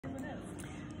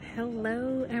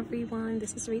Hello everyone,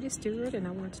 this is Rita Stewart and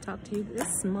I want to talk to you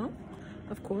this month,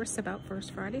 of course, about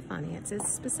First Friday finances,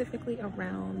 specifically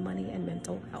around money and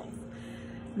mental health.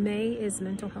 May is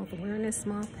Mental Health Awareness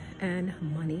Month, and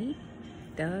money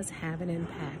does have an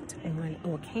impact on,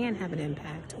 or can have an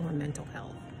impact on, mental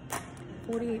health.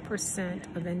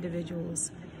 48% of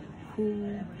individuals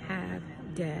who have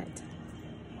debt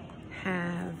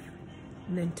have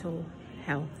mental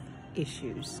health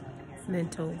issues,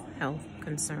 mental health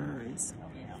concerns.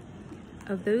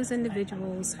 Of those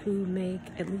individuals who make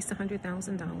at least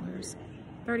 $100,000,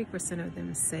 30% of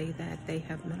them say that they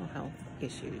have mental health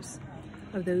issues.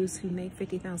 Of those who make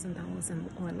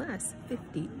 $50,000 or less,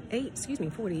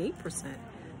 48%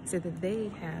 say that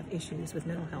they have issues with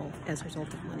mental health as a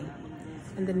result of money.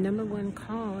 And the number one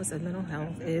cause of mental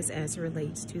health is as it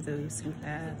relates to those who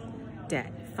have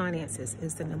debt. Finances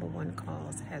is the number one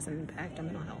cause, has an impact on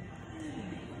mental health.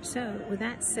 So with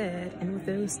that said, and with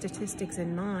those statistics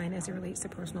in mind as it relates to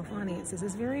personal finances,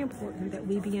 it's very important that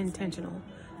we be intentional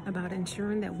about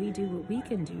ensuring that we do what we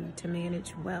can do to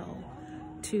manage well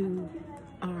to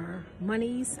our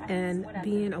monies and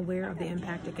being aware of the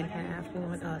impact it can have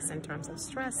on us in terms of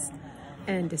stress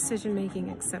and decision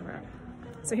making, etc.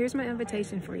 So here's my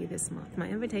invitation for you this month. My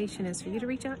invitation is for you to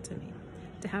reach out to me,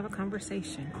 to have a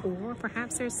conversation, or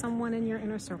perhaps there's someone in your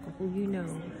inner circle who you know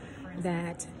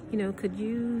that could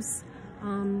use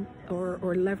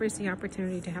or leverage the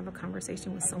opportunity to have a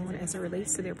conversation with someone as it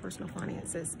relates to their personal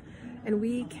finances, and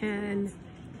we can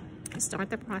start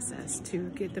the process to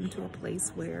get them to a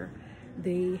place where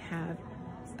they have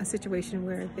a situation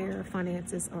where their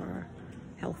finances are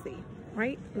healthy,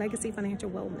 right? Legacy financial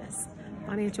wellness.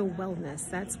 Financial wellness,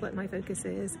 that's what my focus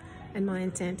is, and my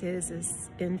intent is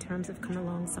in terms of coming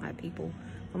alongside people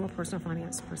from a personal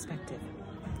finance perspective.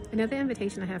 Another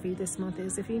invitation I have for you this month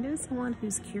is if you know someone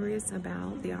who's curious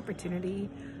about the opportunity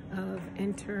of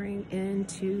entering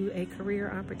into a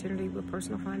career opportunity with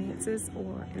personal finances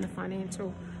or in the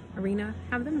financial arena,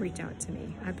 have them reach out to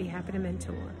me. I'd be happy to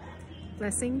mentor.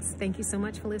 Blessings. Thank you so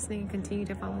much for listening, and continue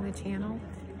to follow the channel.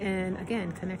 And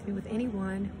again, connect me with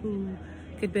anyone who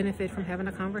could benefit from having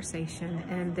a conversation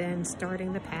and then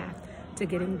starting the path to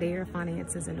getting their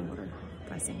finances in order.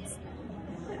 Blessings.